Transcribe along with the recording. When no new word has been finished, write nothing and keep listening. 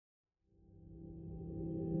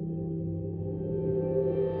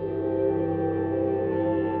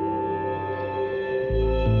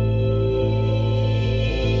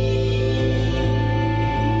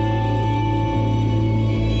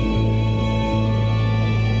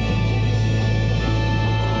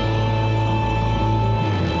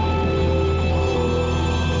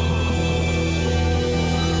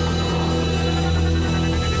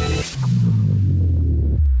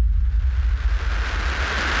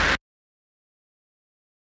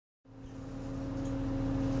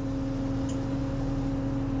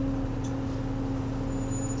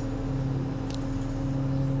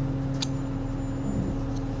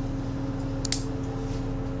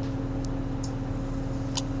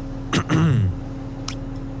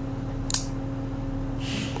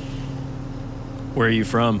Where are you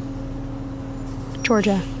from?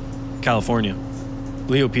 Georgia. California.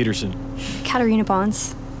 Leo Peterson. Katarina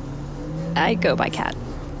Bonds. I go by Kat.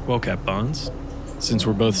 Well, Kat Bonds. Since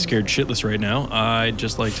we're both scared shitless right now, I'd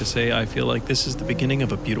just like to say I feel like this is the beginning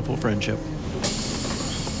of a beautiful friendship.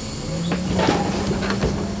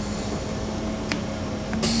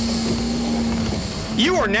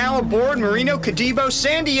 You are now aboard Marino Cadivo,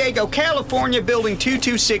 San Diego, California, Building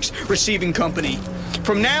 226, Receiving Company.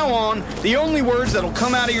 From now on, the only words that'll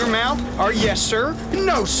come out of your mouth are yes, sir,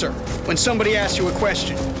 no, sir, when somebody asks you a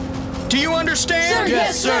question. Do you understand? Sir,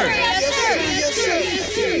 yes, sir.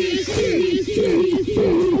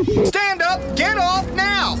 Stand up, get off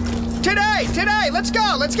now. Today, let's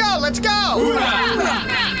go.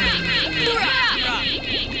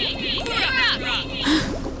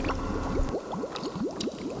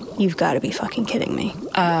 You've got to be fucking kidding me.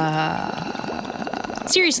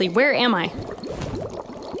 Seriously, where am I?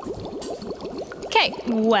 Okay,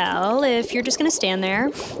 well, if you're just gonna stand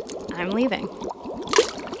there, I'm leaving.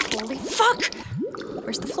 Holy fuck!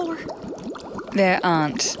 Where's the floor? There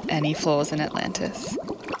aren't any floors in Atlantis.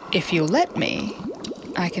 If you'll let me,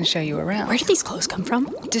 I can show you around. Where did these clothes come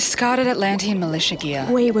from? Discarded Atlantean militia gear.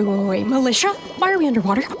 Wait. Militia? Why are we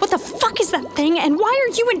underwater? What the fuck is that thing? And why are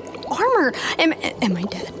you in armor? Am I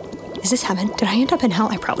dead? Is this heaven? Did I end up in hell?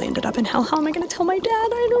 I probably ended up in hell. How am I gonna tell my dad?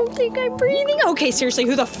 I don't think I'm breathing. Okay, seriously,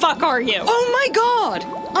 who the fuck are you? Oh my god!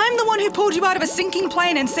 I'm the one who pulled you out of a sinking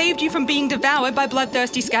plane and saved you from being devoured by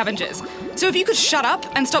bloodthirsty scavengers. So if you could shut up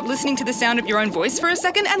and stop listening to the sound of your own voice for a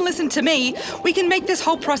second and listen to me, we can make this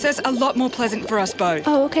whole process a lot more pleasant for us both.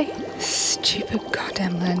 Oh, okay. Stupid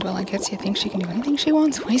goddamn land dweller gets here, thinks she can do anything she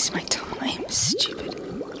wants. Waste my time. Stupid.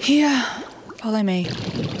 Here, follow me.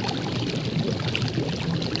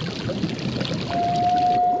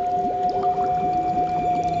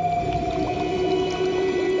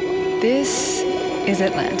 This is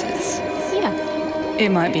Atlantis. Yeah. It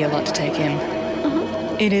might be a lot to take in.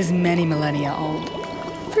 It is many millennia old.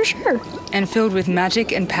 For sure. And filled with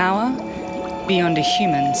magic and power beyond a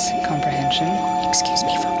human's comprehension. Excuse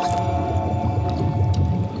me for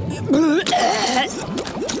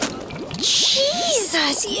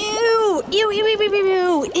Jesus, ew.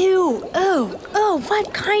 Oh,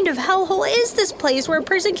 what kind of hellhole is this place where a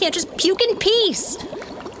person can't just puke in peace?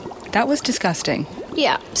 That was disgusting.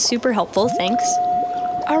 Yeah, super helpful, thanks.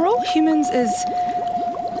 Are all humans as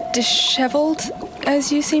disheveled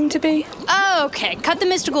as you seem to be? Okay, cut the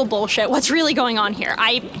mystical bullshit. What's really going on here?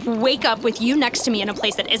 I wake up with you next to me in a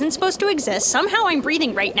place that isn't supposed to exist. Somehow I'm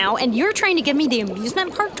breathing right now, and you're trying to give me the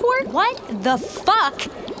amusement park tour? What the fuck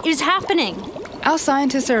is happening? Our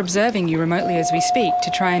scientists are observing you remotely as we speak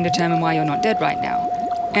to try and determine why you're not dead right now,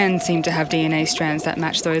 and seem to have DNA strands that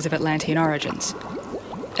match those of Atlantean origins.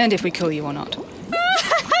 And if we kill you or not.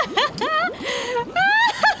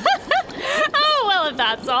 Oh, well, if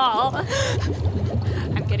that's all.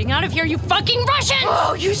 I'm getting out of here, you fucking Russians!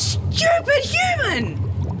 Oh, you stupid human!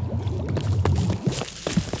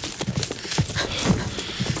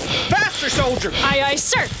 Faster, soldier! Aye,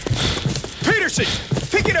 sir! Peterson,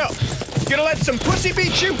 pick it up! Gonna let some pussy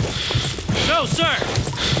beat you? No, sir!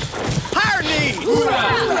 Higher knee!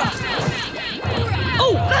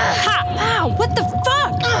 Oh! Ha! Ow! What the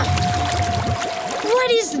fuck?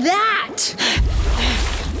 What is that?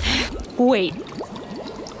 Wait.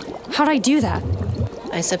 How'd I do that?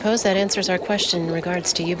 I suppose that answers our question in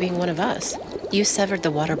regards to you being one of us. You severed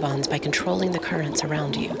the water bonds by controlling the currents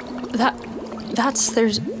around you.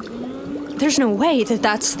 There's no way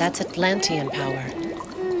that's... That's Atlantean power.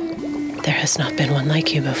 There has not been one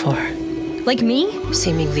like you before. Like me?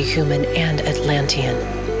 Seemingly human and Atlantean.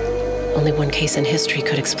 Only one case in history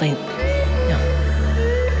could explain... No.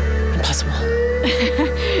 Impossible.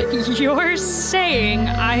 You're saying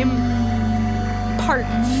I'm... part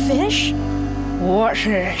fish? Watch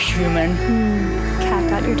it, human. Cat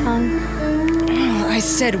got your tongue? I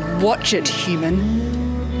said watch it, human.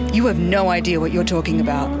 You have no idea what you're talking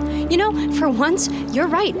about. You know, for once, you're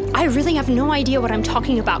right. I really have no idea what I'm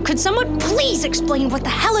talking about. Could someone please explain what the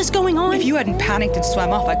hell is going on? If you hadn't panicked and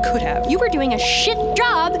swam off, I could have. You were doing a shit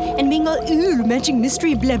job and being all, magic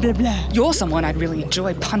mystery, blah, blah, blah. You're someone I'd really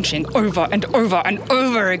enjoy punching over and over and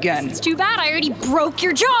over again. It's too bad I already broke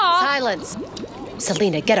your jaw. Silence!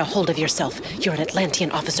 Selena, get a hold of yourself. You're an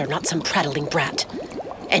Atlantean officer, not some prattling brat.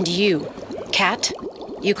 And you, Kat,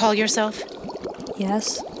 you call yourself?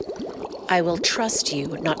 Yes. I will trust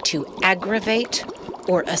you not to aggravate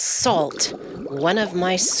or assault one of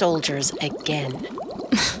my soldiers again.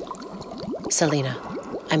 Selena,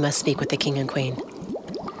 I must speak with the king and queen.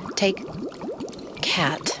 Take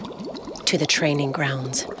Kat to the training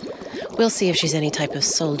grounds. We'll see if she's any type of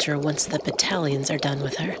soldier once the battalions are done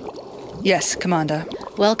with her. Yes, Commander.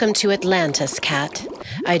 Welcome to Atlantis, Kat.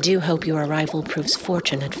 I do hope your arrival proves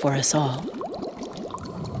fortunate for us all.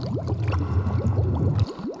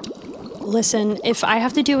 Listen, if I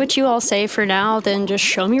have to do what you all say for now, then just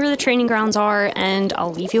show me where the training grounds are and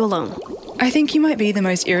I'll leave you alone. I think you might be the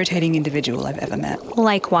most irritating individual I've ever met.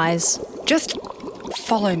 Likewise. Just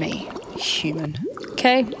follow me, human.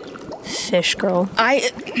 Okay? Fish girl.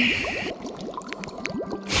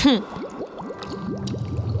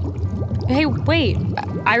 Hey, wait.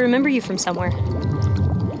 I remember you from somewhere.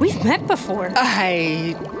 We've met before.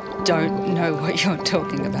 I don't know what you're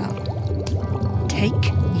talking about.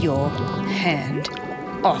 Take your hand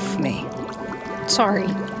off me. Sorry.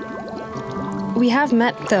 We have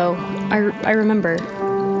met, though. I remember.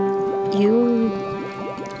 You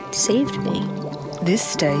saved me. This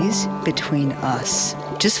stays between us.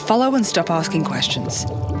 Just follow and stop asking questions.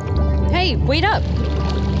 Hey, wait up.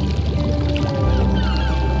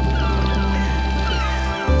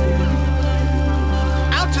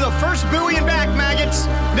 Out to the first buoy and back, maggots.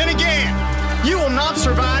 Then again, you will not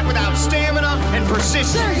survive without stamina and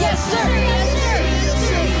persistence. Sir, yes, sir. Yes, sir.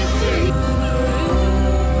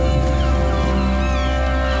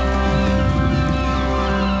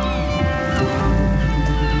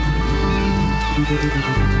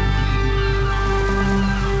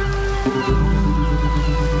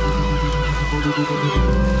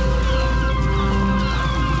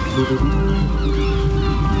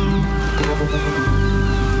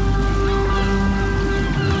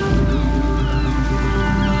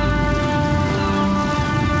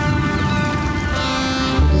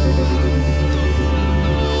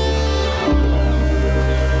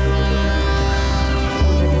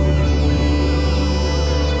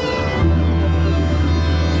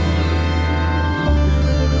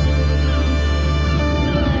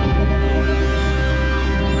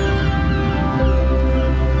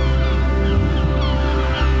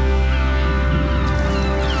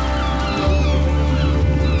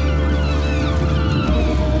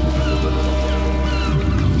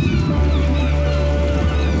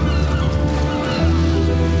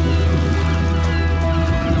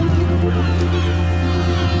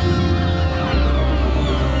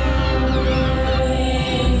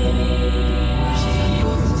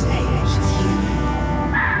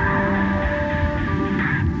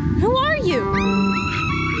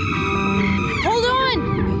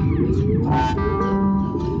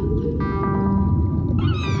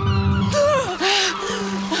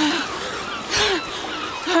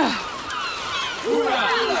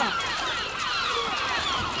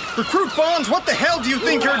 Recruit Bonds, what the hell do you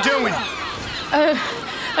think you're doing? A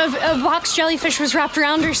box jellyfish was wrapped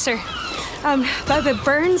around her, sir. But the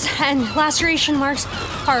burns and laceration marks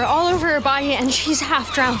are all over her body, and she's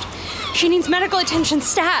half drowned. She needs medical attention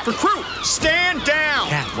stat. Recruit, stand down!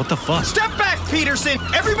 Kat, what the fuck? Step back, Peterson!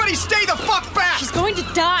 Everybody stay the fuck back! She's going to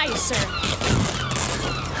die, sir.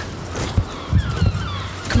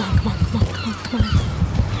 Come on.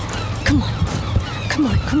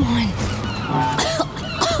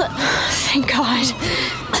 Thank God.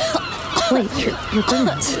 Wait, your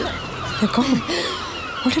burns. They're gone.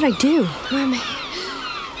 What did I do? Mermaid.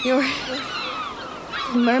 You're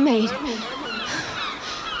a mermaid.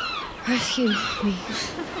 Rescued me.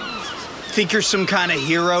 Think you're some kind of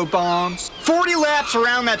hero, Bonds? 40 laps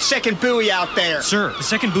around that second buoy out there. Sir, the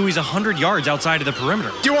second buoy's 100 yards outside of the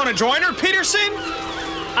perimeter. Do you want to join her, Peterson?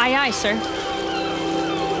 Aye, sir.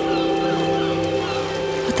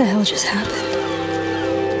 What the hell just happened?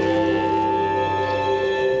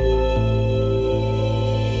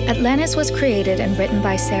 Atlantis was created and written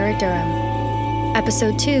by Sarah Durham.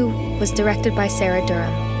 Episode 2 was directed by Sarah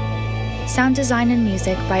Durham. Sound design and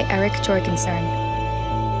music by Eric Jorgensen.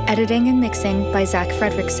 Editing and mixing by Zach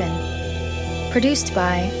Fredrickson. Produced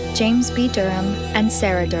by James B. Durham and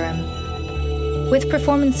Sarah Durham. With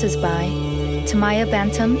performances by Tamaya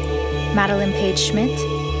Bantam, Madeline Page Schmidt,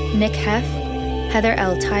 Nick Heff, Heather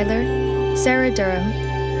L. Tyler, Sarah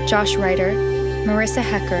Durham, Josh Ryder, Marissa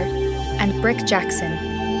Hecker, and Brick Jackson.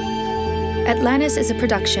 Atlantis is a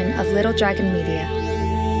production of Little Dragon Media.